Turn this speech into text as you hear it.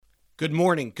Good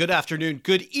morning, good afternoon,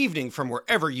 good evening from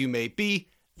wherever you may be.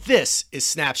 This is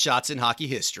Snapshots in Hockey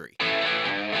History.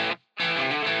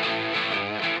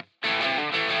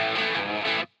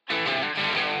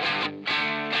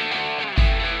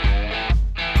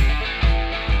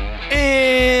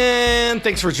 And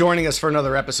thanks for joining us for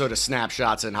another episode of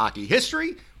Snapshots in Hockey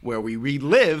History, where we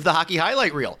relive the hockey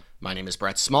highlight reel. My name is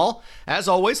Brett Small. As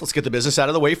always, let's get the business out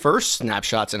of the way first.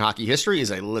 Snapshots in Hockey History is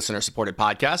a listener-supported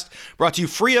podcast brought to you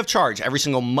free of charge every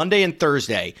single Monday and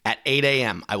Thursday at 8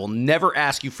 a.m. I will never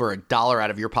ask you for $1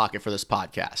 out of your pocket for this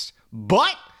podcast.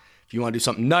 But if you want to do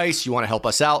something nice, you want to help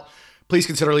us out, please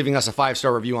consider leaving us a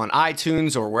 5-star review on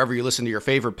iTunes or wherever you listen to your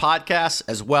favorite podcasts,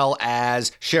 as well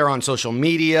as share on social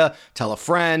media, tell a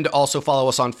friend, also follow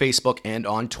us on Facebook and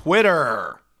on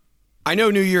Twitter. I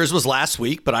know New Year's was last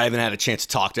week, but I haven't had a chance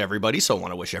to talk to everybody, so I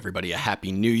want to wish everybody a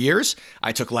happy New Year's.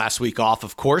 I took last week off,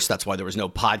 of course. That's why there was no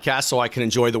podcast, so I could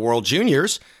enjoy the World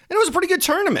Juniors. And it was a pretty good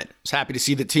tournament. I was happy to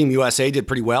see that Team USA did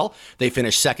pretty well. They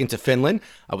finished second to Finland.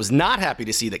 I was not happy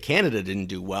to see that Canada didn't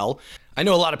do well. I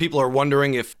know a lot of people are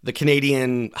wondering if the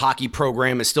Canadian hockey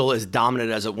program is still as dominant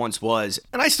as it once was.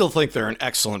 And I still think they're an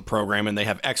excellent program, and they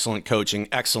have excellent coaching,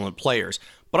 excellent players.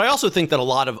 But I also think that a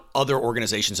lot of other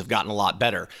organizations have gotten a lot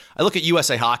better. I look at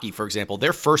USA Hockey, for example.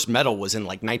 Their first medal was in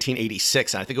like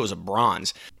 1986, and I think it was a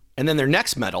bronze. And then their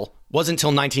next medal wasn't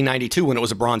until 1992 when it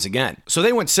was a bronze again. So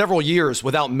they went several years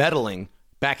without medaling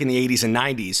back in the 80s and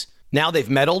 90s. Now they've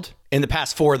medaled in the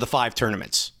past 4 of the 5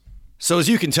 tournaments. So as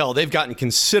you can tell, they've gotten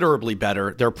considerably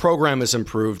better. Their program has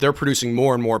improved. They're producing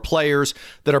more and more players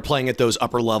that are playing at those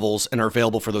upper levels and are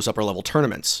available for those upper level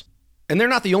tournaments. And they're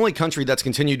not the only country that's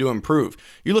continued to improve.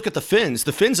 You look at the Finns.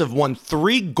 The Finns have won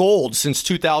 3 golds since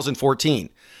 2014.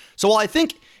 So while I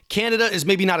think Canada is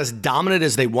maybe not as dominant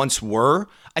as they once were,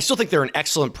 I still think they're an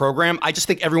excellent program. I just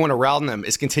think everyone around them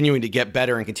is continuing to get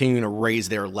better and continuing to raise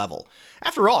their level.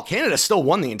 After all, Canada still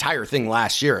won the entire thing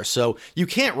last year, so you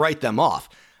can't write them off.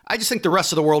 I just think the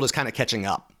rest of the world is kind of catching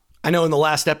up. I know in the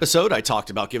last episode, I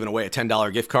talked about giving away a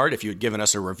 $10 gift card if you had given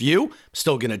us a review. I'm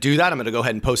still going to do that. I'm going to go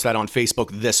ahead and post that on Facebook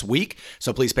this week.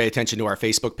 So please pay attention to our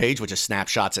Facebook page, which is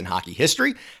Snapshots in Hockey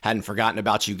History. Hadn't forgotten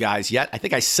about you guys yet. I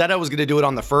think I said I was going to do it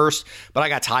on the 1st, but I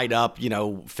got tied up.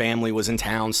 Family was in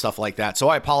town, stuff like that. So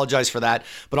I apologize for that,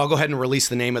 but I'll go ahead and release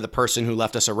the name of the person who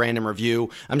left us a random review.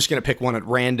 I'm just going to pick one at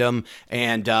random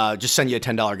and just send you a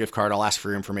 $10 gift card. I'll ask for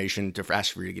your information,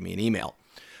 ask for you to give me an email.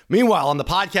 Meanwhile, on the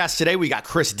podcast today, we got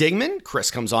Chris Dingman. Chris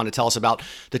comes on to tell us about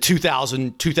the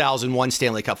 2000-2001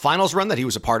 Stanley Cup Finals run that he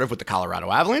was a part of with the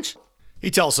Colorado Avalanche. He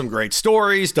tells some great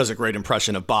stories, does a great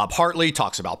impression of Bob Hartley,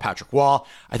 talks about Patrick Waugh.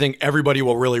 I think everybody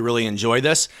will really enjoy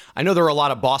this. I know there are a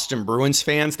lot of Boston Bruins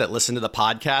fans that listen to the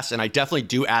podcast, and I definitely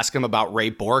do ask him about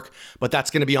Ray Bourque, but that's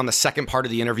going to be on the second part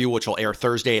of the interview, which will air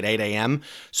Thursday at 8 a.m.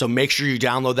 So make sure you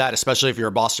download that, especially if you're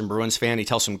a Boston Bruins fan. He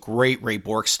tells some great Ray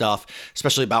Bourque stuff,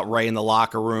 especially about Ray in the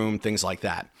locker room, things like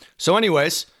that. So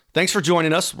anyways, thanks for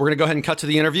joining us. We're going to go ahead and cut to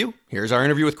the interview. Here's our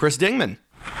interview with Chris Dingman.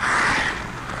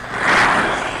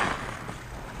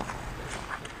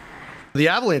 The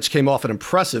Avalanche came off an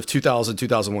impressive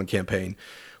 2000-2001 campaign,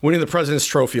 winning the President's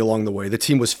Trophy along the way. The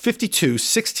team was 52,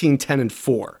 16, 10, and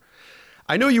 4.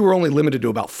 I know you were only limited to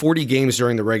about 40 games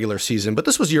during the regular season, but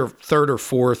this was your 3rd or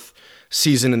 4th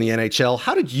season in the NHL.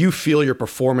 How did you feel your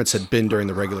performance had been during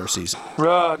the regular season?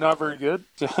 Not very good.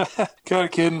 Kind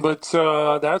of kidding, but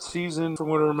that season, from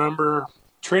what I remember,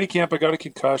 training camp, I got a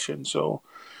concussion, so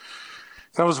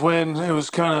that was when it was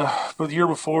but the year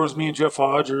before it was me and Jeff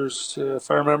Hodgers,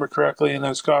 if I remember correctly, and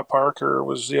then Scott Parker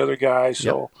was the other guy.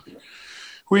 So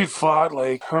we fought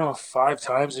 5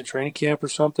 times in training camp or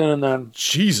something, and then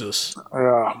Jesus.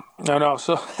 Yeah, I know.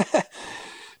 So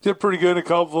did pretty good in a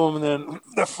couple of them, and then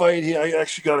the fight, I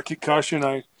actually got a concussion.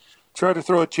 I tried to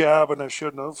throw a jab, and I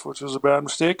shouldn't have, which was a bad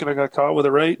mistake, and I got caught with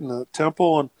it right in the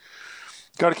temple, and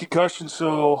got a concussion,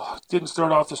 so didn't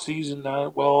start off the season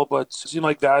that well, but it seemed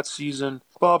like that season,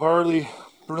 Bob Hartley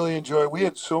really enjoyed. We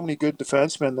had so many good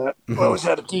defensemen that always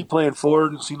had a team playing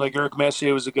forward, and it seemed like Eric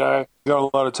Messier was the guy who got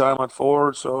a lot of time on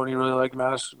forward, so he really liked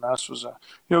Mass. Mass was a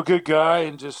good guy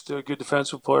and just a good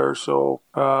defensive player, so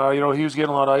he was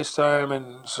getting a lot of ice time,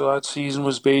 and so that season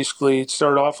was basically, it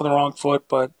started off on the wrong foot,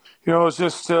 but it was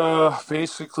just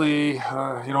basically, in and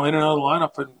out of the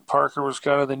lineup, and Parker was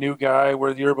kind of the new guy,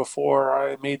 where the year before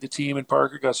I made the team and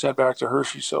Parker got sent back to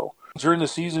Hershey. So during the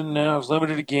season, I was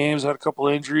limited to games, had a couple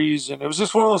injuries, and it was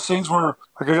just one of those things where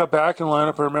I got back in the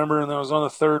lineup, I remember, and I was on the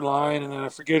 3rd line, and then I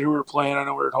forget who we were playing. I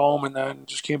know we were at home, and then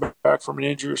just came back from an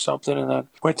injury or something, and then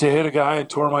went to hit a guy and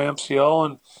tore my MCL,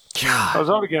 and I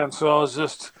was out again. So I was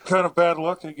just kind of bad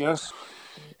luck, I guess.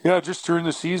 Yeah, just during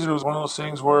the season, it was one of those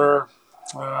things where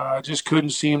just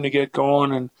couldn't seem to get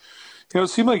going. And it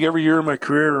seemed like every year in my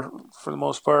career, for the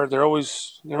most part, they're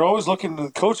always looking.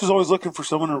 The coach is always looking for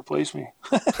someone to replace me.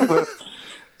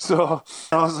 So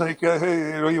I was like,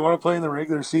 hey, you want to play in the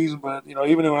regular season, but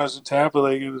even when I was in Tampa,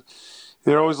 like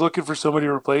they're always looking for somebody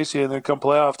to replace you. And then come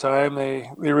playoff time, they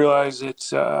realized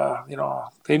that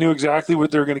they knew exactly what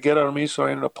they were going to get out of me, so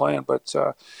I ended up playing. But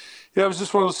it was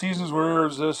just one of those seasons where it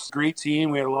was this great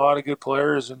team. We had a lot of good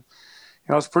players, and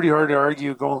it's pretty hard to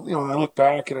argue. Going, I look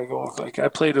back and I go, like, I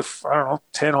played with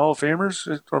 10 Hall of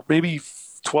Famers, or maybe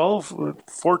 12,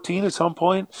 14 at some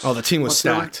point. Oh, the team was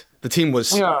stacked. The team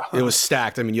was, It was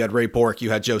stacked. I mean, you had Ray Bourque, you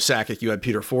had Joe Sakic, you had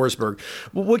Peter Forsberg.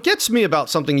 What gets me about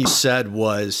something you said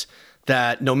was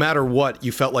that no matter what,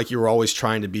 you felt like you were always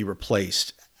trying to be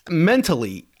replaced.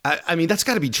 Mentally, I mean, that's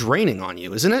got to be draining on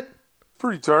you, isn't it?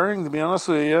 Pretty tiring, to be honest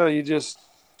with you. Yeah, the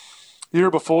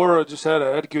year before, I just had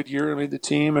a good year. I made the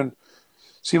team, and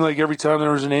seemed like every time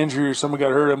there was an injury or someone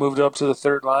got hurt, I moved up to the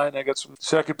third line. I got some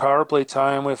second power play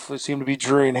time with, it seemed to be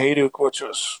Drury and Hayduk, which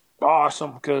was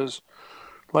awesome because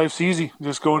life's easy.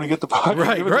 Just going to get the puck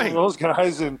and give it to those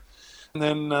guys. And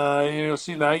then,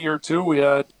 see, that year too, we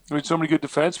had so many good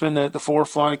defensemen that the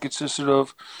fourth line consisted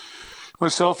of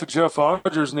myself and Jeff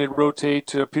Odgers, and they'd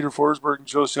rotate Peter Forsberg and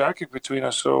Joe Sakic between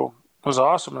us. So it was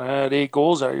awesome. I had 8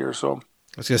 goals that year. So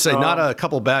I was going to say, not a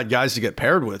couple bad guys to get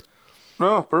paired with.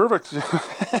 No, perfect.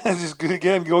 Just,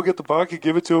 again, go get the puck and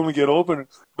give it to them and get open.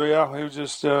 But yeah, it was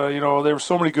just, there were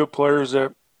so many good players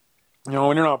that,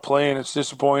 when you're not playing, it's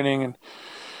disappointing. And,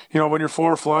 when your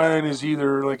fourth line is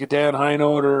either like a Dan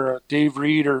Heinold or a Dave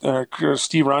Reed or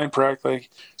Steve Reinprecht, like,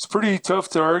 it's pretty tough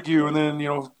to argue. And then,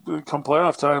 come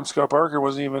playoff time, Scott Parker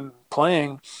wasn't even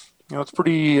playing. It's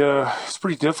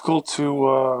pretty difficult to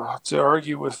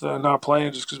argue with not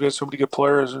playing just because we had so many good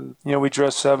players, and we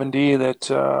dressed 7D. That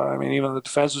even on the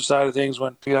defensive side of things,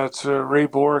 when you got Ray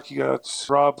Bourque, you got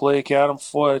Rob Blake, Adam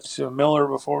Foote, Miller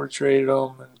before we traded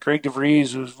him, and Greg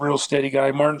DeVries was a real steady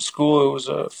guy. Martin Skula was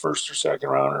a first or second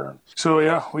rounder. So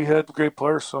yeah, we had great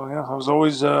players. So yeah, I was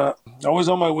always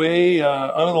on my way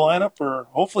out of the lineup, or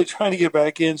hopefully trying to get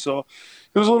back in. So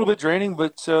it was a little bit draining,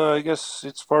 but I guess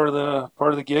it's part of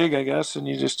the gig, I guess, and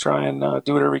you just try and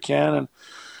do whatever you can. And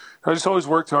I just always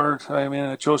worked hard. I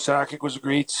mean, Joe Sakic was a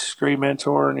great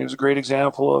mentor, and he was a great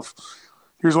example of,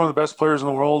 he was one of the best players in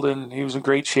the world, and he was in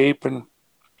great shape, and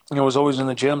was always in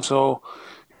the gym. So,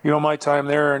 my time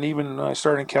there, and even when I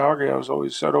started in Calgary, I'd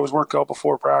always work out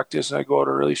before practice, and I'd go out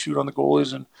to really shoot on the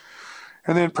goalies and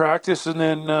then practice. And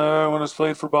then when I was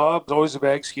playing for Bob, it was always a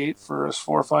bag skate for us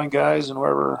 4 or 5 guys, and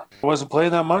whoever wasn't playing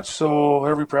that much. So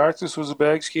every practice was a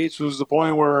bag skate. So it was the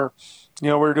point where,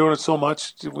 we were doing it so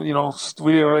much, we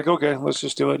were like, okay, let's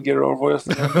just do it and get it over with,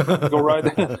 and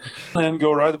then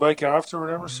go ride the bike after or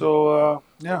whatever. So,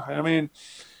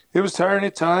 it was tiring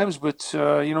at times, but,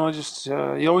 you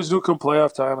always knew come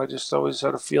playoff time. I just always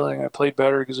had a feeling I played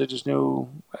better because I just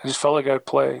felt like I'd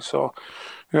play. So,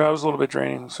 yeah, it was a little bit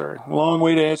draining. Sorry. Long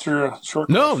way to answer a short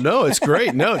question. No, it's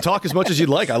great. No, talk as much as you'd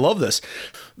like. I love this.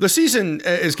 The season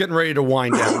is getting ready to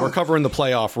wind down. We're covering the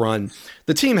playoff run.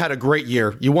 The team had a great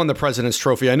year. You won the President's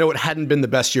Trophy. I know it hadn't been the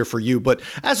best year for you, but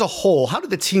as a whole, how did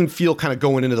the team feel kind of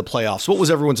going into the playoffs? What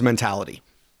was everyone's mentality?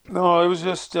 No, it was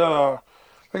just, like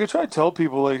I try to tell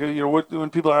people, like, when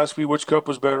people ask me which cup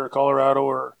was better, Colorado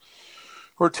or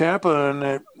Tampa,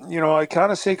 and, I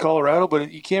kind of say Colorado,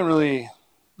 but you can't really...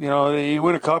 you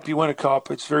win a cup, you win a cup.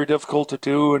 It's very difficult to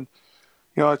do. And,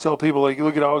 I tell people, like, you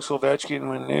look at Alex Ovechkin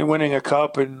when winning a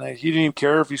cup, and he didn't even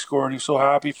care if he scored. He was so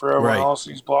happy for everyone else.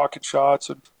 He's blocking shots.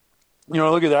 And,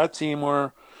 look at that team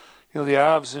where, the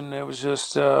Avs, and it was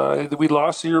just, we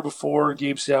lost the year before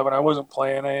Game 7. I wasn't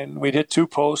playing, and we'd hit 2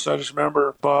 posts. I just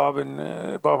remember Bob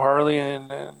Harley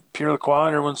and Pierre Lacroix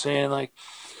and everyone saying, like,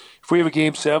 if we have a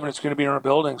Game 7, it's going to be in our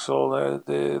building. So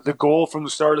the goal from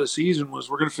the start of the season was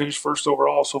we're going to finish first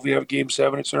overall. So if we have a Game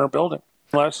 7, it's in our building.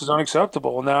 Less is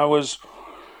unacceptable. And that was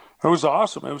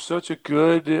awesome. It was such a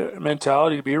good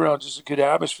mentality to be around, just a good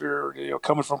atmosphere,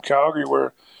 coming from Calgary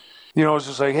where, it's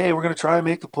just like, hey, we're going to try and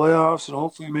make the playoffs and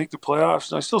hopefully make the playoffs.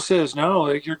 And I still say this now,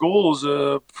 like, your goal as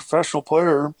a professional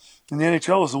player in the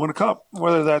NHL is to win a cup.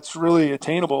 Whether that's really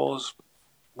attainable is,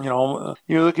 you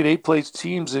look at 8-place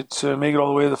teams that make it all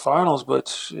the way to the finals,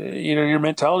 but, your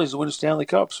mentality is to win a Stanley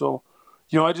Cup. So,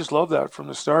 I just love that from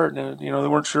the start. And, they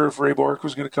weren't sure if Ray Bourque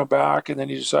was going to come back, and then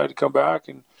he decided to come back.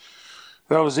 And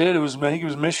that was it. I think it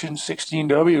was mission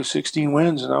 16W, 16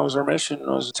 wins, and that was our mission. It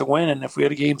was to win. And if we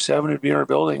had a Game 7, it'd be in our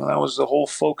building. And that was the whole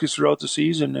focus throughout the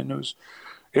season. And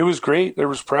it was great. There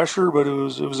was pressure, but it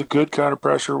was a good kind of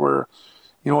pressure where,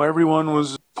 everyone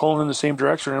was pulling in the same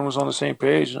direction and was on the same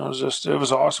page. And it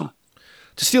was awesome.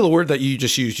 To steal a word that you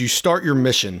just used, you start your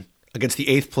mission against the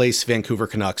 8th place Vancouver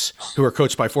Canucks, who are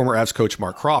coached by former Avs coach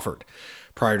Mark Crawford.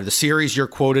 Prior to the series, you're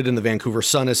quoted in the Vancouver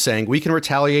Sun as saying, "We can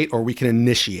retaliate or we can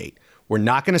initiate. We're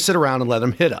not going to sit around and let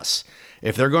them hit us.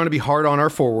 If they're going to be hard on our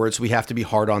forwards, we have to be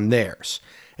hard on theirs.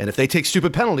 And if they take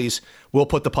stupid penalties, we'll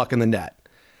put the puck in the net."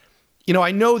 You know,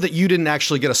 I know that you didn't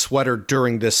actually get a sweater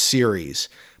during this series,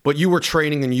 but you were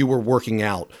training and you were working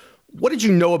out. What did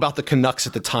you know about the Canucks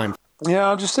at the time? Yeah,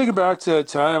 I'm just thinking back to that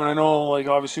time, and I know, like,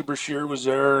 obviously Brashear was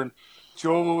there, and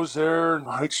Joe was there, and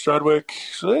Mike Strudwick.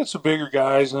 So they had some bigger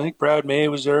guys, and I think Brad May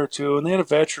was there too, and they had a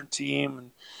veteran team,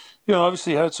 and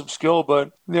obviously had some skill,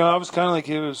 but I was kind of like,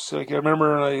 it was like, I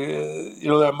remember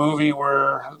that movie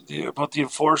where about the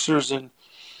enforcers, and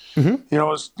it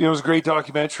was a great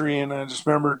documentary, and I just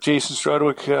remember Jason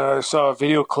Strudwick. I saw a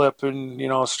video clip, and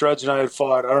Struds and I had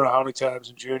fought I don't know how many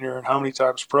times in junior and how many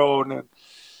times pro, and then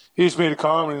he just made a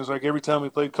comment. It was like every time we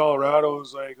played Colorado, it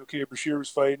was like, okay, Brashear was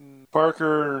fighting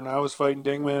Parker, and I was fighting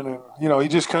Dingman, and he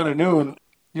just kind of knew. And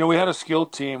we had a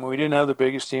skilled team. We didn't have the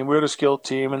biggest team. We had a skilled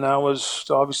team, and that was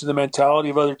obviously the mentality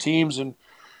of other teams. And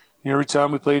every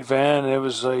time we played Van, it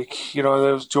was like, that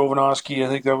was Jovanovski. I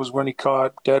think that was when he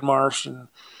caught Deadmarsh and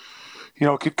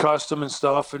could custom and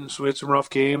stuff. And so we had some rough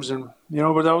games, and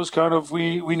but that was kind of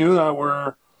we knew that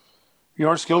we're.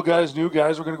 Our skilled guys knew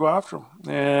guys were going to go after them.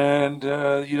 And,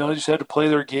 they just had to play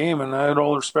their game. And I had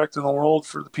all the respect in the world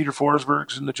for the Peter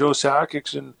Forsbergs and the Joe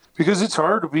Sakic's. And because it's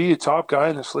hard to be a top guy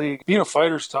in this league. Being a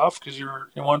fighter's tough because you're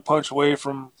one punch away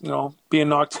from, being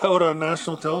knocked out on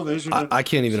national television. I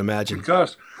can't even imagine.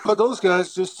 But those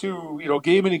guys just to,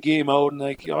 game in and game out. And,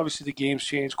 obviously the game's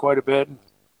changed quite a bit.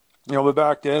 But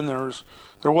back then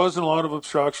there wasn't a lot of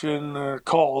obstruction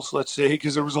calls, let's say,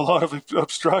 because there was a lot of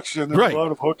obstruction. There was a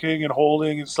lot of hooking and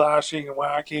holding and slashing and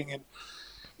whacking. And,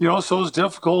 so it's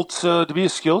difficult to be a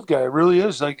skilled guy. It really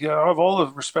is. I have all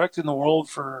the respect in the world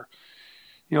for,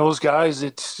 those guys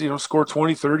that, score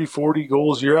 20, 30, 40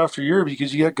 goals year after year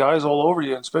because you get guys all over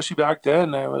you. And especially back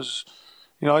then,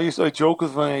 I joke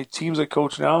with my teams I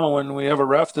coach now when we have a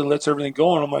ref that lets everything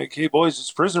go. And I'm like, hey, boys,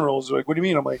 it's prison rules. They're like, what do you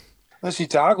mean? I'm like, unless you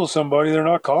tackle somebody, they're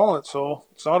not calling it, so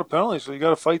it's not a penalty. So you got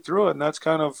to fight through it, and that's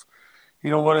kind of,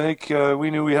 what I think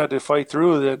we knew we had to fight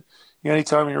through. That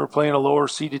anytime you were playing a lower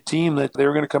seeded team, that they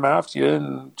were going to come after you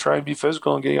and try and be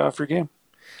physical and get you off your game.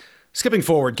 Skipping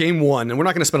forward, game 1, and we're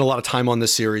not going to spend a lot of time on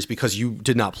this series because you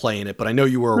did not play in it, but I know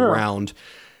you were around.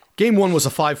 Game 1 was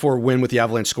a 5-4 win with the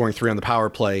Avalanche scoring 3 on the power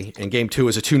play, and game 2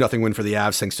 is a 2-0 win for the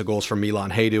Avs thanks to goals from Milan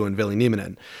Heidu and Ville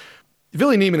Nieminen.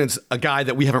 Ville Nieminen's a guy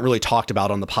that we haven't really talked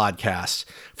about on the podcast.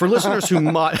 For listeners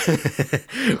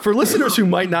who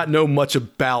might not know much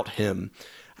about him,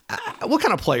 what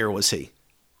kind of player was he?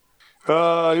 He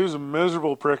was a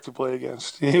miserable prick to play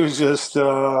against. He was just.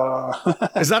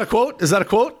 Is that a quote?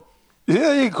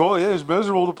 Yeah, he was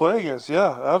miserable to play against.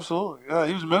 Yeah, absolutely. Yeah,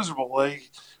 he was miserable.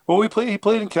 He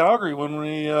played in Calgary when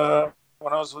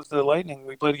I was with the Lightning.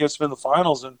 We played against him in the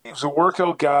finals, and he was a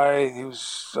workout guy. He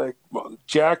was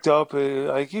jacked up.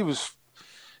 He was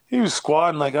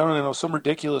squatting I don't know, some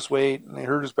ridiculous weight, and he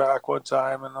hurt his back one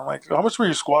time. And I'm like, how much were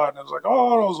you squatting? I was like,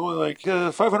 oh, I was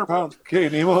only 500 pounds. Okay,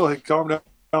 Nemo, calm down,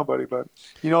 buddy. But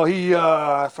he, if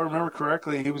I remember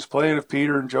correctly, he was playing with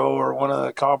Peter and Joe or one of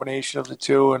the combination of the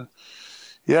two, and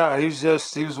yeah, he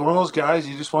was one of those guys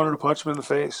you just wanted to punch him in the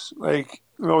face. We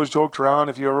always joked around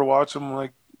if you ever watch him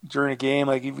during a game,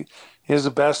 he has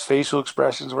the best facial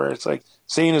expressions where it's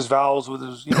saying his vowels with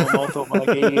his mouth open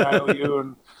A-I-O-U,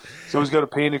 and so he's got a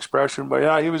pain expression. But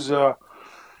yeah, he was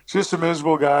just a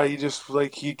miserable guy. He just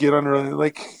he'd get under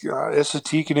Esa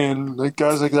Tikkanen,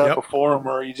 guys like that before him,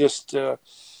 where you just want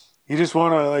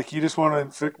to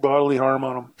inflict bodily harm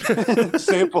on them.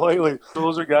 Say it politely.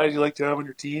 Those are guys you like to have on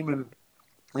your team, and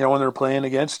when they're playing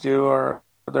against you or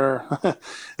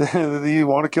you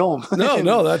want to kill them.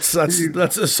 No, that's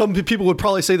some people would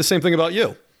probably say the same thing about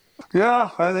you. Yeah,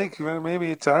 I think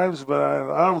maybe at times, but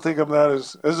I don't think I'm that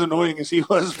as annoying as he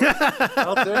was.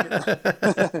 I'll take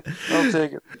it. I'll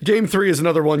take it. Game 3 is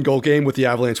another 1-goal game with the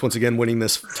Avalanche once again winning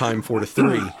this time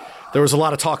 4-3. There was a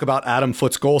lot of talk about Adam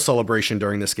Foote's goal celebration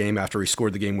during this game after he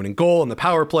scored the game-winning goal. On the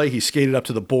power play, he skated up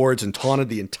to the boards and taunted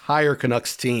the entire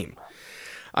Canucks team.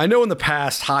 I know in the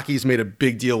past, hockey's made a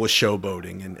big deal with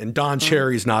showboating, and Don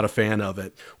Cherry's not a fan of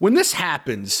it. When this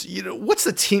happens, what's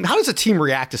the team? How does a team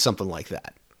react to something like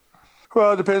that?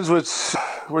 Well, it depends which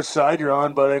side you're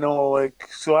on, but I know,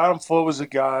 so Adam Foote was a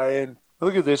guy, and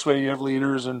look at it this way, you have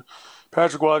leaders, and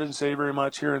Patrick Waugh didn't say very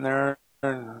much here and there,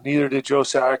 and neither did Joe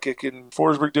Sakic, and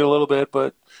Forsberg did a little bit,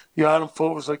 but Adam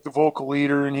Foote was the vocal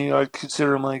leader, and I'd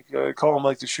consider him I'd call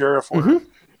him the sheriff.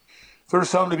 there's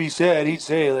something to be said, he'd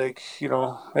say, like,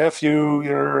 F you,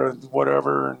 you're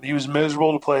whatever. And he was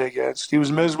miserable to play against. He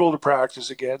was miserable to practice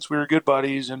against. We were good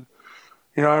buddies. And,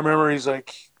 I remember he's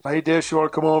like, hey, Dish, you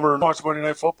want to come over and watch Monday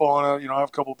Night Football and, have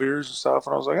a couple beers and stuff?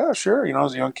 And I was like, oh, sure. I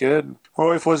was a young kid. And my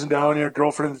wife wasn't down here,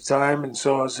 girlfriend at the time. And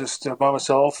so I was just by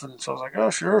myself. And so I was like, oh,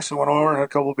 sure. So I went over and had a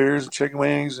couple of beers and chicken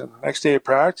wings. And the next day at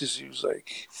practice, he was like,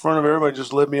 in front of everybody,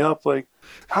 just lit me up like,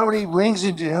 how many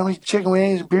chicken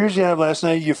wings and beers you had last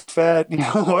night, you fat? You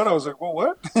know what? I was like, well,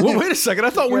 what? Well, wait a second. I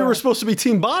thought we were supposed to be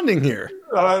team bonding here.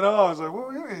 I know. I was like,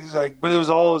 well, he's like, but it was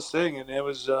all his thing. And it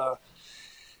was,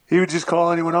 he would just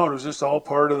call anyone out. It was just all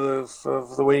part of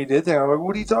the way he did things. I'm like,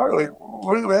 what are you talking? Like,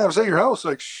 what do you have? I was at your house,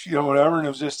 like, whatever. And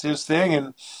it was just his thing.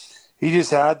 And he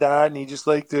just had that. And he just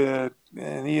liked to,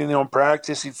 and he, in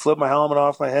practice, he'd flip my helmet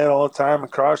off my head all the time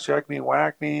and cross-check me and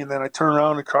whack me. And then I turn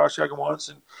around and cross-check him once.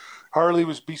 And Harley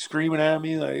was be screaming at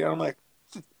me. Like, I'm like,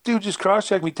 dude, just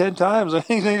cross-check me 10 times. I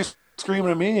think they just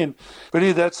screaming at me.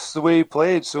 But that's the way he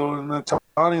played. So in the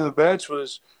taunting of the bench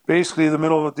was basically the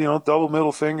middle of, double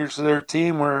middle fingers to their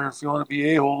team, where if you want to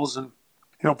be a-holes and,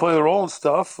 play the role and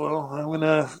stuff, well,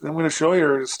 I'm gonna show you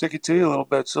or stick it to you a little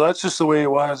bit. So that's just the way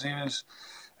it was. He was,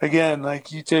 again,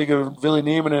 like you take a Billy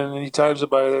Neiman and he times it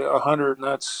by 100, and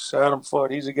that's Adam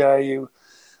Foote. He's a guy you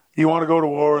want to go to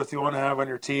war with, you want to have on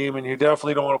your team, and you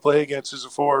definitely don't want to play against as a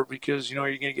forward because, you're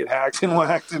going to get hacked and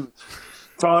whacked and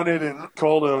taunted and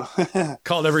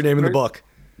called every name in the book.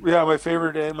 Yeah, my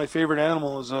favorite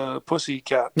animal is a pussy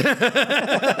cat.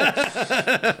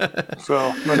 So,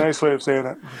 a nice way of saying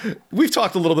it. We've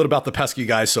talked a little bit about the pesky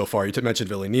guys so far. You mentioned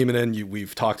Billy Neiman.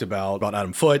 We've talked about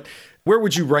Adam Foote. Where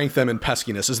would you rank them in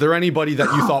peskiness? Is there anybody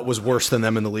that you thought was worse than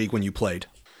them in the league when you played?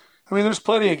 I mean, there's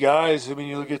plenty of guys. I mean,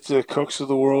 you look at the Cooks of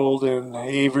the world and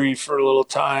Avery for a little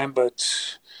time,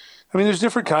 but I mean, there's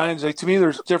different kinds. Like, to me,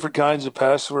 there's different kinds of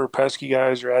pests, or pesky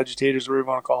guys or agitators, whatever you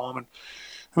want to call them. And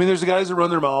I mean, there's the guys that run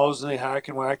their mouths and they hack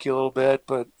and whack you a little bit,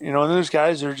 but and then there's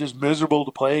guys that are just miserable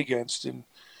to play against. And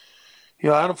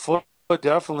Adam Foote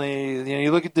definitely.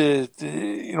 You look at the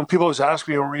people always ask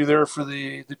me, were you there for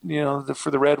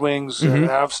for the Red Wings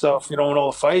have stuff, and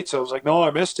all the fights? I was like, no,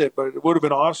 I missed it, but it would have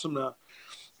been awesome to.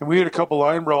 And we had a couple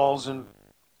line brawls, and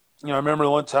I remember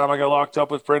the one time I got locked up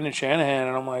with Brendan Shanahan,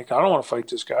 and I'm like, I don't want to fight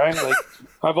this guy. Like,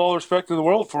 I have all the respect in the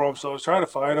world for him, so I was trying to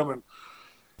fight him, and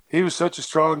he was such a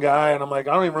strong guy, and I'm like,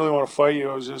 I don't even really want to fight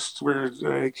you. It was just weird.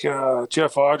 Like,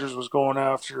 Jeff Hodges was going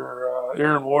after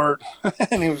Aaron Ward,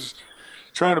 and he was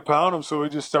trying to pound him, so we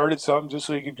just started something just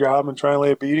so he could grab him and try and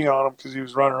lay a beating on him because he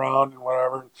was running around and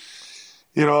whatever.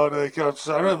 Like,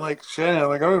 I'm like,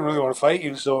 Shannon, I don't really want to fight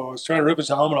you. So I was trying to rip his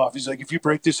helmet off. He's like, if you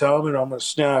break this helmet, I'm going to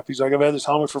snap. He's like, I've had this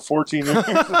helmet for 14 years.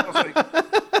 I was like,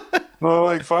 no,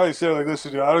 like, finally said, like,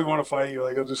 listen, dude, I don't want to fight you.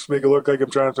 Like, I'll just make it look like I'm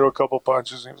trying to throw a couple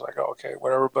punches. And he was like, oh, okay,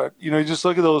 whatever. But, you just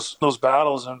look at those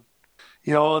battles and,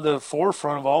 the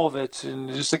forefront of all of it.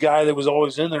 And just the guy that was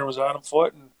always in there was Adam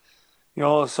Foote.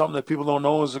 And, something that people don't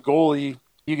know as a goalie,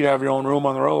 you can have your own room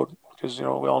on the road. Because, we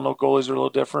all know goalies are a little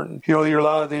different. You're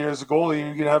allowed, as a goalie,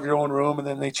 you can have your own room, and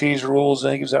then they change the rules. I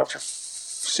think it was after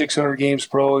 600 games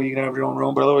pro, you can have your own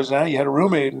room. But otherwise than that, you had a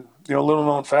roommate. And, little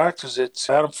known fact is that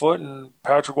Adam Foote and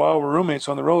Patrick Roy were roommates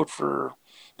on the road for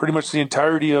pretty much the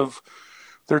entirety of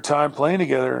their time playing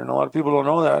together. And a lot of people don't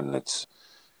know that. And it's,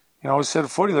 I always said to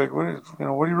Footy, like, what do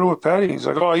you room with Patty? He's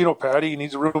like, oh, Patty, he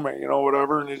needs a roommate,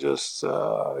 whatever. And he's just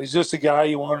a guy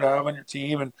you wanted to have on your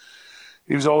team. And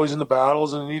he was always in the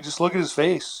battles, and you just look at his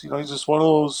face. He's just one of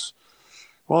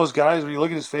those guys where you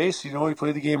look at his face, he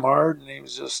played the game hard, and he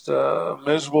was just a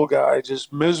miserable guy,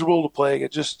 just miserable to play.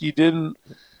 It just, you didn't,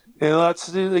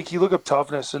 that's like, you look up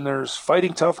toughness, and there's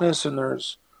fighting toughness, and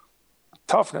there's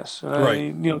toughness.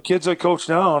 And right. Kids I coach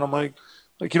now, and I'm like,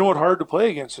 what hard to play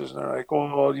against is? And they're like,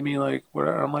 well, you mean like, what?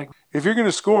 I'm like, if you're going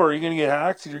to score, you're going to get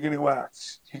hacked, and you're going to get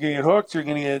whacked. You're going to get hooked, you're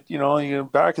going to get, you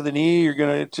back of the knee, you're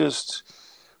going to just.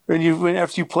 And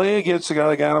after you play against a guy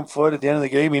like Adam Foote at the end of the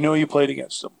game, you played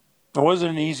against him. It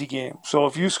wasn't an easy game. So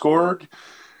if you scored,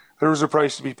 there was a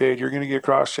price to be paid. You're going to get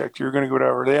cross-checked. You're going to go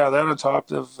whatever. Yeah, that on top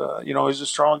of, he's a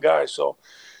strong guy. So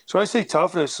I say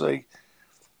toughness. Like,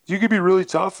 you could be really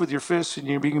tough with your fists and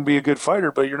you can be a good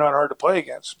fighter, but you're not hard to play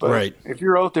against. But right. If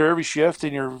you're out there every shift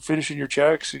and you're finishing your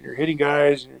checks and you're hitting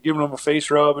guys and you're giving them a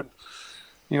face rub and,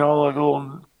 like a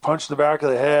little punch in the back of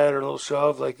the head or a little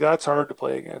shove, like, that's hard to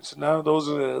play against. And now those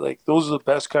are the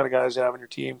best kind of guys to have on your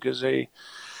team because they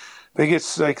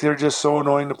get like, they're just so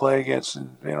annoying to play against.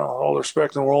 And all the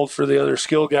respect in the world for the other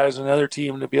skill guys on the other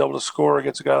team to be able to score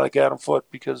against a guy like Adam Foote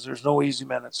because there's no easy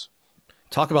minutes.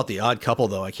 Talk about the odd couple,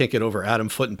 though. I can't get over Adam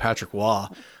Foote and Patrick Roy.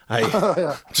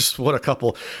 Just what a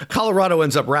couple. Colorado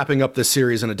ends up wrapping up this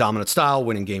series in a dominant style,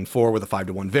 winning Game 4 with a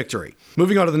 5-1 victory.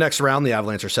 Moving on to the next round, the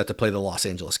Avalanche are set to play the Los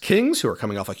Angeles Kings, who are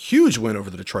coming off a huge win over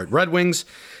the Detroit Red Wings,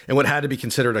 and what had to be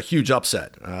considered a huge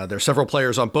upset. There are several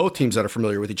players on both teams that are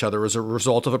familiar with each other as a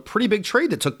result of a pretty big trade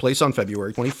that took place on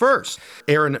February 21st.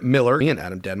 Aaron Miller and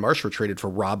Adam Denmarsh were traded for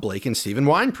Rob Blake and Steven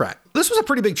Weinpratt. This was a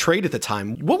pretty big trade at the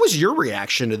time. What was your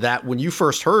reaction to that when you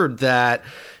first heard that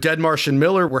Denmarsh and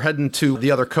Miller were heading to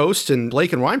the other coast and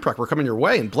Blake and Weinpratt were coming your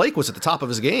way, and Blake was at the top of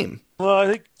his game? Well, I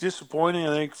think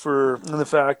disappointing, for the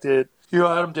fact that,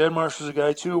 Adam Denmarsh was a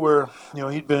guy, too, where,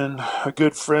 he'd been a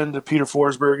good friend to Peter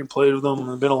Forsberg and played with him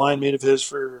and been a line mate of his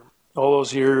for all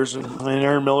those years. And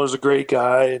Aaron Miller's a great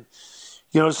guy. And,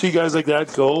 to see guys like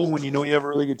that go when you have a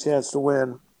really good chance to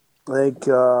win, I think,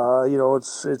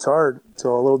 it's hard.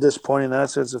 So a little disappointing in that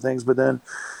sense of things. But then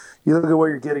you look at what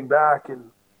you're getting back,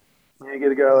 and you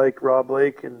get a guy like Rob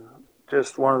Blake, and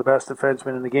just one of the best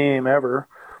defensemen in the game ever,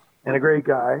 and a great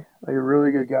guy, a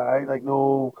really good guy,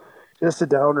 just a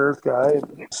down-to-earth guy.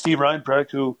 Steve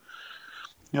Reinprecht, who,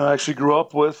 actually grew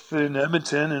up with in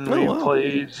Edmonton, and we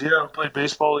played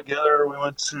baseball together. We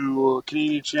went to a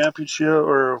Canadian championship,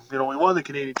 or, we won the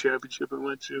Canadian championship and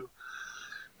went to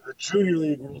a Junior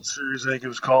League World Series, I think it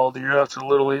was called, the year after the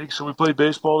Little League. So we played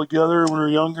baseball together when we were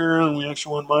younger, and we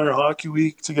actually won Minor Hockey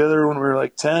Week together when we were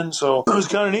 10. So it was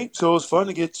kind of neat. So it was fun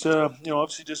to get,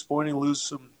 obviously disappointing to lose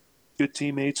some good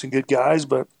teammates and good guys,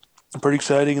 but pretty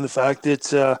exciting in the fact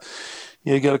that,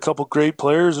 you got a couple great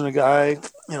players and a guy,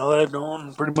 that I've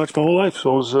known pretty much my whole life.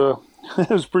 So it was, it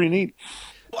was pretty neat.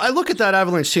 I look at that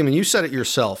Avalanche team, and you said it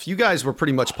yourself. You guys were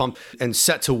pretty much pumped and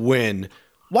set to win.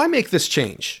 Why make this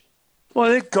change? Well,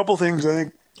 I think a couple things. I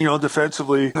think,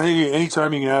 defensively, I think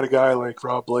anytime you can add a guy like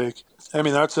Rob Blake,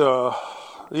 that's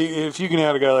if you can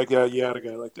add a guy like that, you add a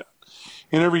guy like that.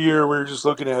 And every year we're just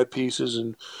looking to add pieces.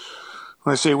 And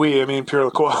when I say we, I mean Pierre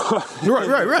Lacroix.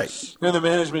 Right. And the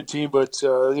management team. But,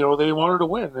 they wanted to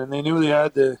win, and they knew they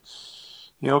had the,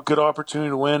 good opportunity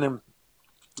to win. And,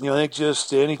 I think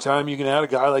just anytime you can add a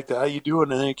guy like that, you do it.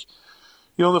 And I think,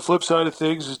 the flip side of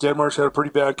things is Denmarsh had a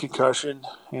pretty bad concussion,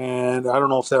 and I don't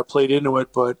know if that played into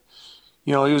it, but,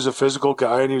 he was a physical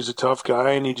guy and he was a tough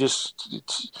guy, and he just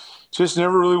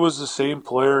never really was the same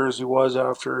player as he was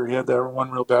after he had that one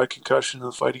real bad concussion in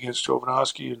the fight against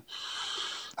Jovanovski. And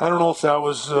I don't know if that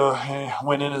was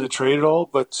went into the trade at all,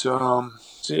 but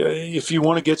if you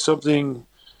want to get something,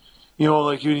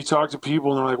 like you talk to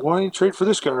people and they're like, why didn't you trade for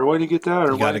this guy, or why didn't you get that?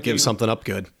 Or you got to give something up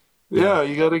good. Yeah,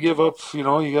 you got to give up. You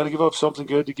got to give up something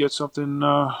good to get something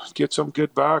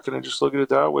good back. And I just look at it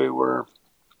that way, where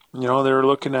they're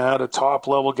looking at a top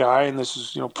level guy, and this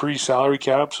is pre-salary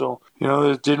cap, so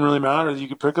it didn't really matter. You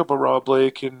could pick up a Rob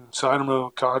Blake and sign him to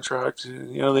a contract.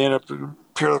 They end up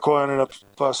Pierre Lacroix ended up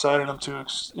signing him to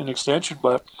an extension,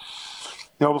 but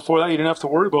before that you didn't have to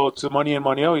worry about money in,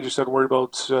 money out. You just had to worry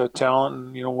about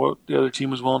talent and what the other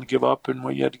team was willing to give up and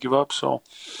what you had to give up. So.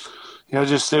 There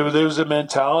was a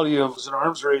mentality of an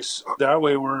arms race that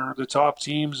way, where the top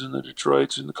teams and the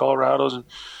Detroits and the Colorados and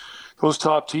those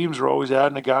top teams were always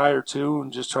adding a guy or two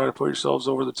and just trying to put yourselves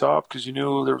over the top, because you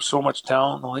knew there was so much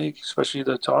talent in the league, especially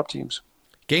the top teams.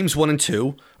 Games 1 and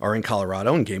 2 are in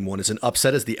Colorado, and Game 1 is an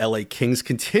upset as the LA Kings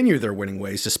continue their winning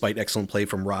ways despite excellent play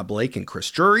from Rob Blake and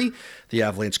Chris Drury. The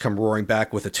Avalanche come roaring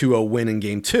back with a 2-0 win in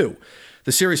Game 2.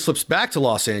 The series flips back to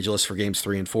Los Angeles for Games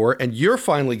 3 and 4, and you're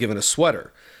finally given a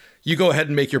sweater. You go ahead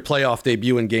and make your playoff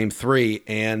debut in Game 3,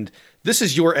 and this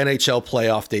is your NHL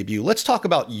playoff debut. Let's talk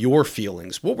about your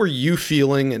feelings. What were you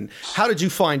feeling, and how did you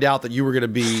find out that you were going to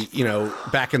be,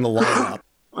 back in the lineup?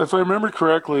 If I remember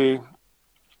correctly,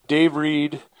 Dave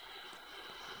Reed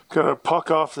got a puck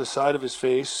off the side of his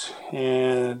face,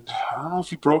 and I don't know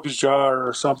if he broke his jaw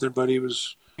or something, but he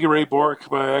was Ray Bourque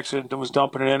by accident and was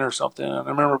dumping it in or something. And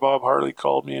I remember Bob Hartley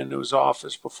called me into his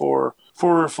office before we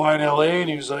were flying to LA,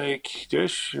 and he was like,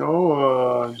 Dish, he's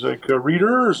like,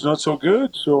 Reader is not so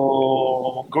good,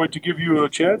 so I'm going to give you a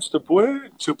chance to play,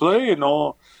 and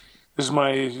all. This is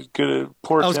my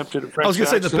poor attempt at a French accent. I was going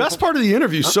to say, the best part of the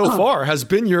interview so far has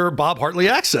been your Bob Hartley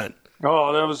accent.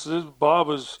 Oh, Bob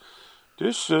was,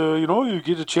 Dish, you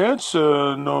get a chance,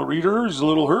 no Reader is a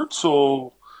little hurt,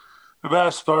 so... The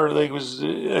best part of the thing was,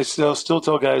 I still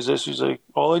tell guys this, he's like,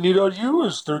 all I need out of you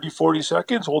is 30, 40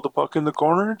 seconds, hold the puck in the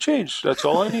corner and change. That's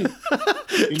all I need.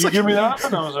 Can you give me that?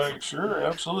 And I was like, sure,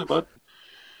 absolutely, bud.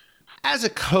 As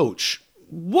a coach,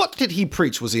 what did he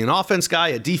preach? Was he an offense guy,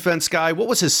 a defense guy? What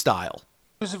was his style?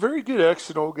 He was a very good X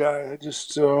and O guy. I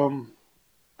just,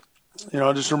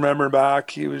 just remember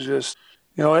back, he was just,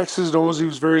 X's and O's, he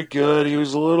was very good. He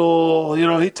was a little,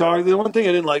 he talked. The one thing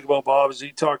I didn't like about Bob is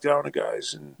he talked down to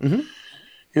guys. And,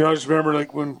 I just remember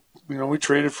like when, we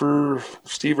traded for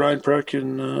Steve Reinprecht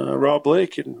and Rob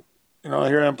Blake, and,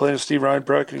 here I'm playing with Steve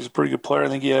Reinprecht, and he's a pretty good player. I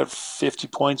think he had 50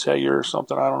 points that year or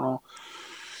something. I don't know.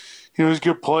 He's a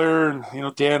good player, and,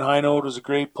 Dan Heinold was a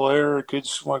great player,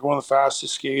 like one of the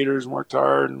fastest skaters, worked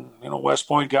hard, and, West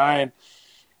Point guy, and,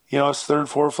 it's third,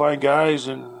 fourth line guys,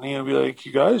 and, be like,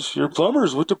 you guys, you're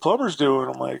plumbers. What do plumbers do?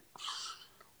 And I'm like,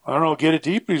 I don't know, get it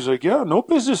deep. And he's like, yeah, no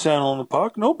business handling the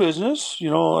puck, no business.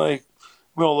 Like,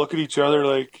 we all look at each other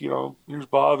like, here's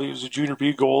Bob. He was a junior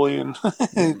B goalie,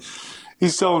 and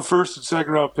he's selling first and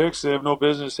second round picks. They have no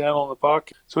business handling the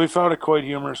puck. So we found it quite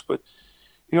humorous. But,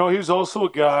 he was also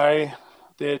a guy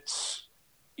that's,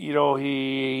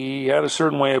 he had a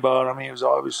certain way about him. He was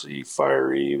obviously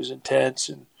fiery. He was intense.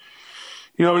 And,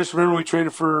 I just remember we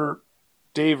traded for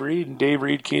Dave Reed, and Dave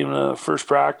Reed came to first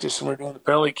practice, and we're doing the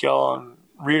penalty kill, and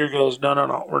Reeder goes,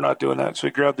 no, we're not doing that. So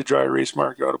he grabbed the dry erase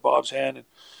marker out of Bob's hand and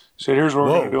said, here's what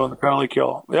we're going to do on the penalty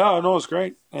kill. Yeah, no, it's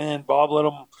great. And Bob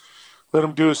let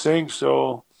him do his thing.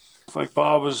 So, like,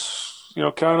 Bob was,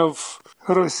 kind of,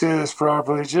 how do I say this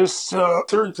properly? Just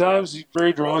certain times he's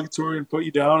very derogatory and put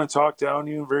you down and talk down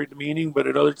to you, very demeaning. But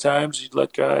at other times he'd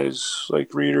let guys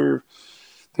like Reeder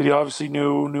that he obviously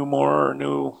knew more or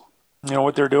knew,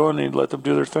 what they're doing, and he'd let them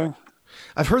do their thing.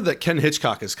 I've heard that Ken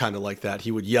Hitchcock is kind of like that.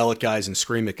 He would yell at guys and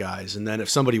scream at guys, and then if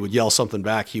somebody would yell something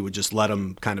back, he would just let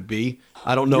them kind of be.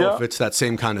 I don't know if it's that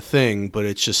same kind of thing, but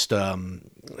it's just. There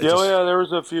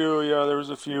was a few. Yeah, there was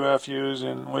a few FUs,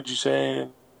 and what'd you say?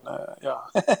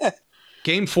 Yeah.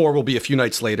 Game 4 will be a few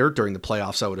nights later during the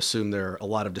playoffs. I would assume there are a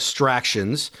lot of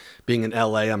distractions. Being in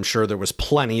LA, I'm sure there was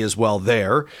plenty as well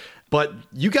there. But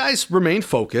you guys remain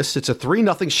focused. It's a 3-0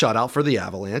 shutout for the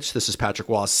Avalanche. This is Patrick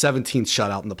Waugh's 17th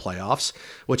shutout in the playoffs,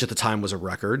 which at the time was a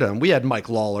record. We had Mike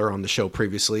Lawler on the show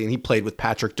previously, and he played with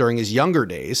Patrick during his younger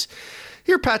days.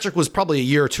 Here, Patrick was probably a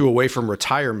year or two away from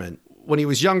retirement. When he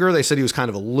was younger, they said he was kind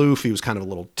of aloof. He was kind of a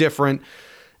little different.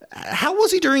 How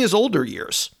was he during his older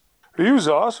years? He was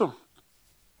awesome.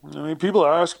 I mean, people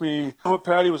ask me what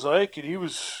Patty was like, and he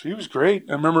was great.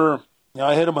 I remember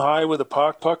I hit him high with a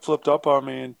puck. Puck flipped up on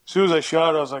me, and as soon as I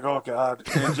shot, I was like, "Oh God!"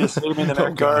 And just hit him in the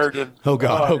net guard. And, oh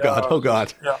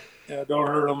God! Yeah, don't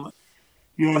hurt him.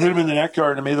 Hit him in the net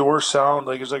guard, and it made the worst sound.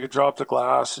 Like it was like it dropped the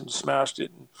glass and smashed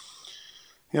it.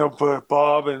 And, but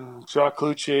Bob and Jacques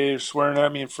Cloutier swearing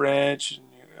at me in French, and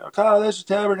this is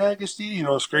Tabernacle,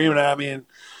 screaming at me. And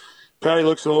Patty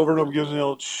looks over at him, gives me a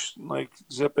little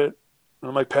zip it. And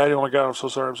I'm like, Patty, oh my God, I'm so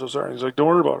sorry. He's like, don't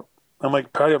worry about it. I'm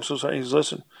like, Patty, I'm so sorry. He's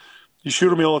listen. You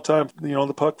shoot at me all the time.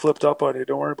 The puck flipped up on you.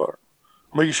 Don't worry about it.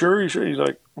 I'm like, you sure? He's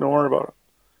like, don't worry about it.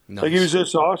 Nice. Like, he was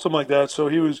just awesome like that. So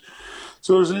there's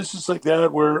an instance like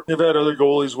that where they've had other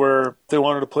goalies where they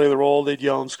wanted to play the role. They'd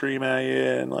yell and scream at you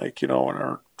and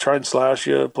or try and slash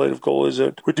you. Played with goalies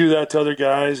that would do that to other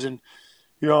guys. And,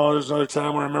 there's another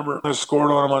time where I remember I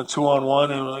scored on him on a 2-on-1,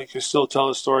 and I still tell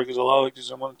the story because I love it because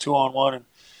I'm on a 2-on-1 and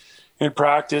in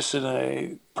practice, and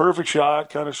a perfect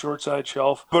shot, kind of short side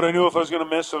shelf. But I knew if I was going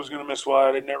to miss, I was going to miss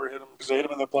wide. I'd never hit him because I hit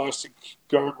him in the plastic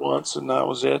guard once, and that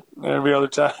was it. And every other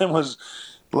time was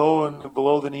low and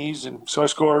below the knees. And so I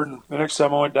scored, and the next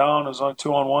time I went down, I was on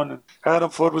 2-on-1. And Adam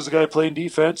Foote was the guy playing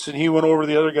defense, and he went over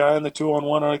the other guy in the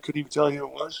 2-on-1, and I couldn't even tell who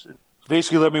it was. And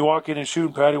basically let me walk in and shoot,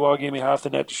 and Patty Waugh gave me half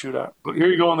the net to shoot at. But here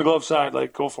you go on the glove side,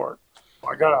 go for it.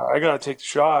 I gotta take the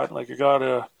shot.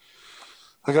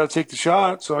 I got to take the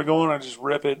shot. So I go and I just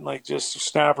rip it and just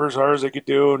snap her as hard as I could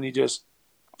do. And he just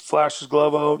flashed his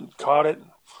glove out and caught it.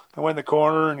 I went in the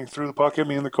corner and he threw the puck at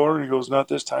me in the corner. And he goes, not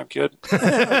this time, kid.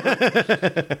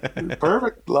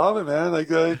 Perfect. Love it, man.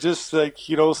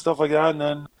 Stuff like that. And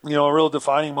then, a real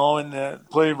defining moment,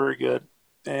 playing very good.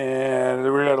 And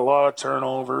we had a lot of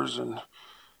turnovers and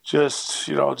just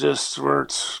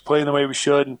weren't playing the way we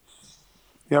should. And,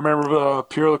 I remember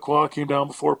Pierre Lacroix came down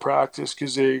before practice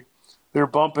because they were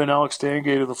bumping Alex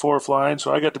Tangay to the fourth line,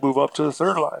 so I got to move up to the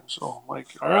third line. So I'm like,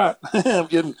 all right, I'm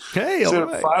getting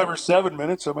 5 or 7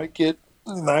 minutes. I might get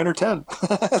 9 or 10.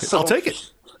 So, I'll take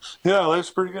it. Yeah, that's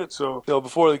pretty good. So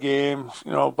before the game,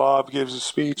 Bob gives a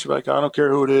speech like, I don't care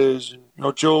who it is.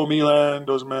 And, Joe Milan,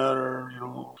 doesn't matter.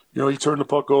 You turn the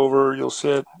puck over, you'll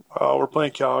sit. We're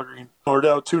playing Calgary. We're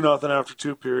down 2-0 after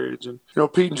 2 periods. And,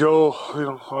 Pete and Joe,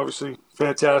 obviously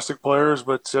fantastic players,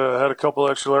 but had a couple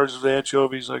extra larges of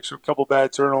anchovies, so a couple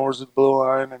bad turnovers at the blue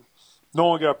line. And no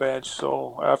one got benched.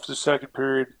 So after the second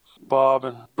period, Bob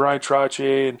and Brian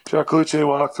Trottier and Jacques Cloutier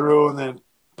walked through, and then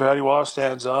Patty Waugh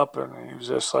stands up, and he was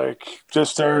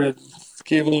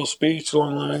gave a little speech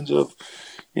along the lines of,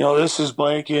 this is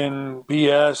blanking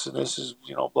BS, and this is,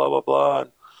 blah, blah, blah.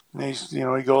 And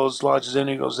he goes, launches in,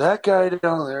 he goes, that guy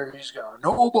down there, he's got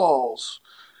no balls.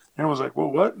 And I was like, well,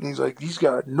 what? And he's like, he's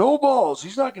got no balls.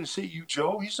 He's not going to say you,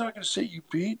 Joe. He's not going to say you,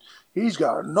 Pete. He's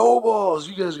got no balls.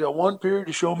 You guys got one period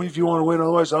to show me if you want to win.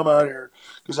 Otherwise, I'm out of here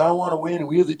because I want to win and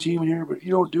we have the team in here. But if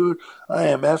you don't do it, I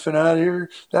am effing out of here.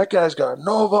 That guy's got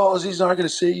no balls. He's not going to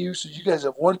say you. So you guys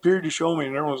have one period to show me.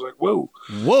 And everyone was like, whoa.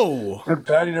 Whoa. And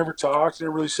Patty never talked,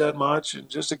 never really said much, and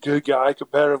just a good guy,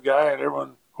 competitive guy. And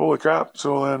everyone, holy crap.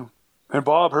 So then, and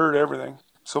Bob heard everything.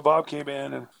 So Bob came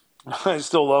in, and I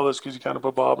still love this because you kind of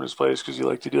put Bob in his place because you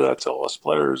like to do that to us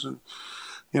players and,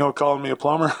 calling me a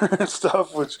plumber and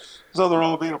stuff, which there's nothing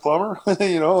wrong with being a plumber,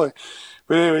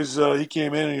 But anyways, he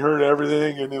came in and he heard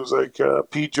everything, and it was like,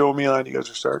 Pete, Joe, Milan, you guys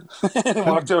are starting. And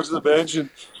walked out to the bench,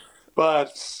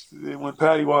 but when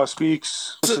Patty Waugh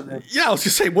speaks... Yeah, I was going to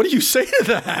say, what do you say to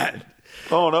that?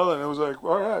 Oh, nothing. It was like,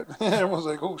 all right. Everyone's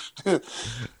like, oh, shit.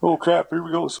 Oh, crap, here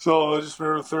we go. So I just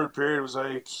remember the third period. It was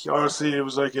like, honestly, it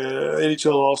was like an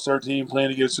NHL All-Star team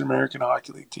playing against an American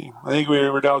Hockey League team. I think we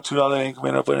were down 2-0. I think we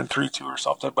ended up winning 3-2 or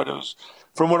something. But it was,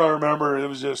 from what I remember, it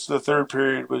was just, the third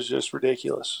period was just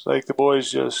ridiculous. Like, the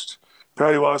boys just...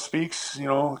 Patty Waugh speaks,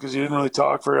 because he didn't really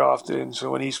talk very often.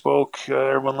 So when he spoke,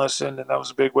 everyone listened, and that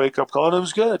was a big wake-up call. And it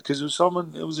was good because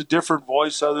it was a different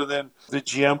voice other than the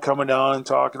GM coming down and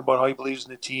talking about how he believes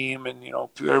in the team. And,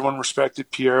 everyone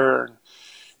respected Pierre, and,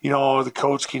 the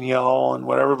coach can yell and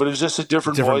whatever. But it was just a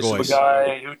different voice of a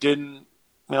guy who didn't,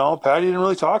 Patty didn't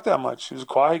really talk that much. He was a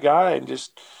quiet guy and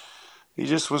he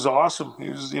just was awesome. He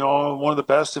was, one of the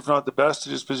best, if not the best,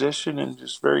 at his position, and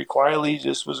just very quietly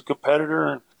just was a competitor.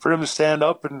 And for him to stand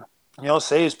up and,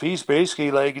 say his piece,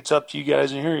 basically, like, it's up to you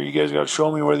guys in here. You guys got to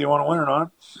show me whether you want to win or not.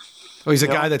 Well, he's a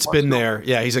guy that's been there.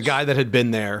 Yeah, he's a guy that had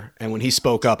been there. And when he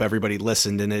spoke up, everybody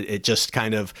listened. And it just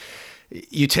kind of,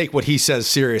 you take what he says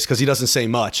serious because he doesn't say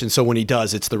much. And so when he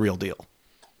does, it's the real deal.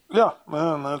 Yeah,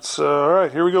 man, that's all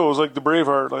right. Here we go. It was like the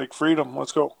Braveheart, like freedom.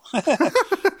 Let's go.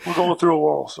 We're going through a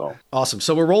wall. So awesome.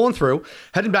 So we're rolling through,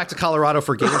 heading back to Colorado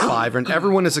for Game 5, and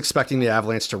everyone is expecting the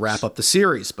Avalanche to wrap up the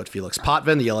series. But Felix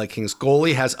Potvin, the LA Kings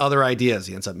goalie, has other ideas.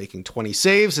 He ends up making 20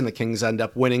 saves, and the Kings end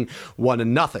up winning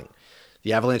 1-0.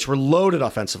 The Avalanche were loaded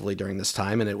offensively during this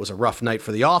time, and it was a rough night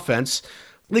for the offense.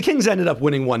 The Kings ended up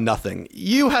winning 1-0.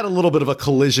 You had a little bit of a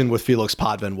collision with Felix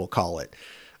Potvin, we'll call it.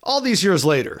 All these years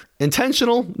later,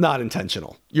 intentional, not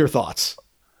intentional. Your thoughts?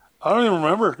 I don't even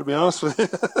remember, to be honest with you.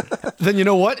 Then you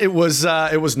know what? It was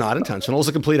not intentional. It was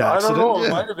a complete accident. I don't know. It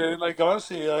might have been. Like,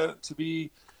 honestly, to be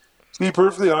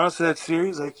perfectly honest, that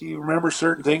series, like, you remember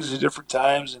certain things at different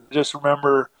times, and I just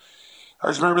remember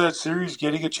that series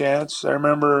getting a chance. I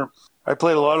remember I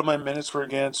played a lot of my minutes were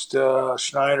against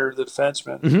Schneider, the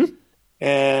defenseman,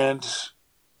 and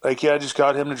I just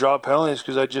got him to draw penalties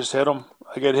because I just hit him.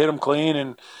 Like, I'd hit him clean,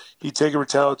 and he'd take a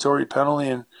retaliatory penalty.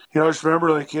 And, I just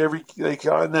remember, in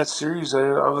that series,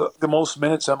 the most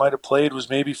minutes I might have played was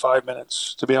maybe 5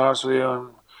 minutes, to be honest with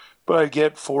you. But I'd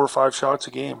get 4 or 5 shots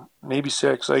a game, maybe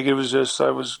 6. Like, it was just, I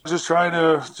was just trying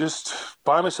to just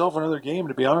buy myself another game,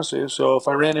 to be honest with you. So if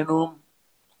I ran into him,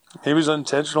 maybe it was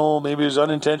unintentional, maybe it was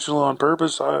unintentional on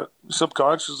purpose.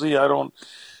 Subconsciously, to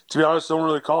be honest, don't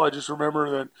really recall. I just remember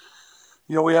that,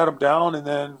 we had him down, and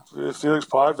then Felix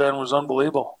Potvin was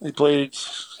unbelievable.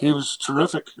 He was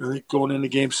terrific, I think, going into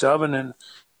Game 7, and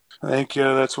I think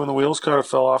that's when the wheels kind of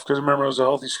fell off, because I remember I was a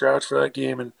healthy scratch for that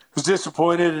game, and was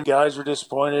disappointed, and guys were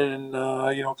disappointed, and,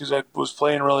 because I was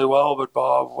playing really well, but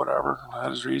Bob, whatever,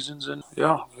 had his reasons, and,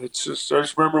 yeah, I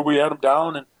just remember we had him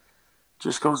down, and it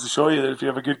just goes to show you that if you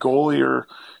have a good goalie or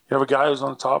you have a guy who's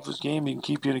on the top of his game, he can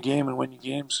keep you in a game and win you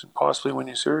games and possibly win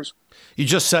you series. You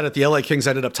just said it. The LA Kings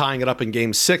ended up tying it up in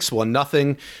Game 6,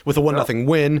 1-0, with a 1-0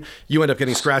 win. You end up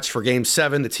getting scratched for Game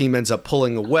 7. The team ends up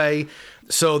pulling away.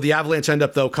 So the Avalanche end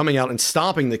up, though, coming out and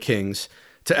stopping the Kings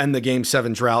to end the Game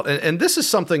 7 drought. And this is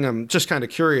something I'm just kind of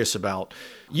curious about.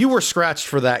 You were scratched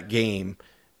for that game,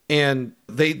 and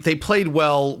they played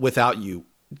well without you.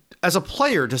 As a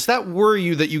player, does that worry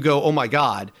you that you go, oh, my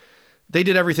God, they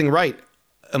did everything right?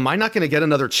 Am I not going to get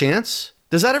another chance?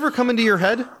 Does that ever come into your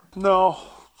head? No,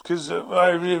 because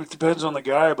it depends on the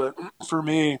guy. But for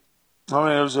me, it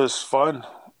was just fun.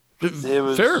 It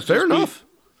was fair enough.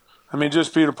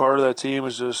 Just being a part of that team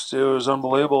was it was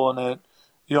unbelievable. And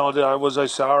that, was I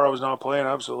sour? I was not playing.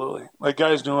 Absolutely. Like,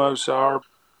 guys knew I was sour.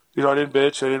 I didn't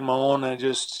bitch. I didn't moan. I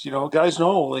just, guys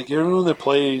know. Like, everyone that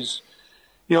plays,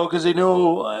 because they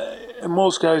knew, and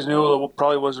most guys knew it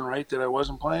probably wasn't right that I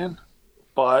wasn't playing.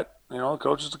 But, the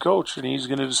coach is the coach, and he's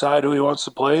going to decide who he wants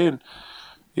to play. And,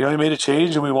 he made a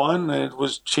change, and we won. And it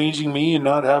was changing me and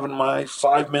not having my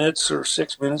 5 minutes or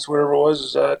 6 minutes, whatever it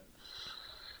was.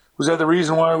 Was that the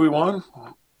reason why we won?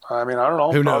 I don't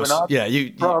know. Who knows? Probably not. Yeah,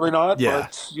 probably not. Yeah.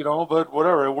 But, but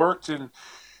whatever. It worked. And,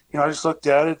 I just looked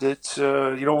at it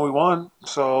that, we won.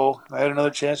 So I had another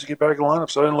chance to get back in the lineup.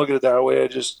 So I didn't look at it that way. I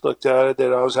just looked at it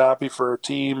that I was happy for our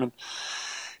team. And,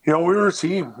 we were a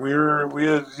team. We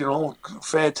had,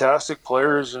 fantastic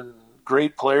players and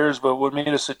great players. But what made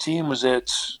us a team was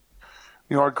that,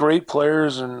 our great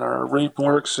players and our Reap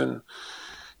Works and,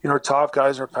 our top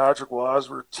guys, our Patrick Waz,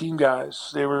 were team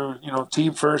guys. They were,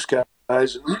 team first guys.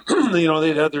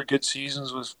 They'd had their good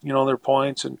seasons with, their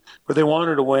points, but they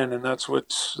wanted to win, and that's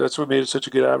what made it such a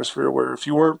good atmosphere. Where if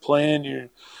you weren't playing,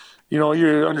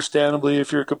 you're understandably,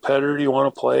 if you're a competitor, you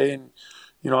want to play, and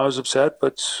I was upset,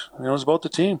 but it was about the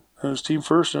team. It was team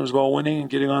first, and it was about winning and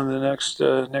getting on to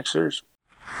the next series.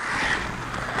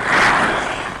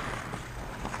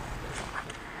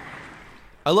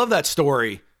 I love that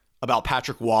story about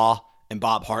Patrick Waugh and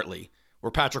Bob Hartley, where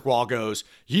Patrick Waugh goes,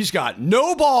 he's got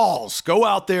no balls. Go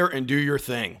out there and do your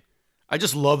thing. I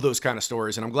just love those kind of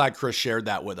stories, and I'm glad Chris shared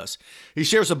that with us. He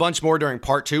shares a bunch more during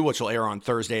part 2, which will air on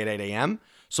Thursday at 8 a.m.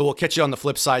 So we'll catch you on the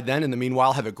flip side then. In the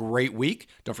meanwhile, have a great week.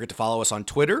 Don't forget to follow us on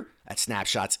Twitter at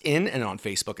SnapshotsIn and on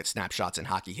Facebook at Snapshots in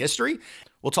Hockey History.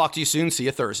 We'll talk to you soon. See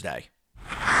you Thursday.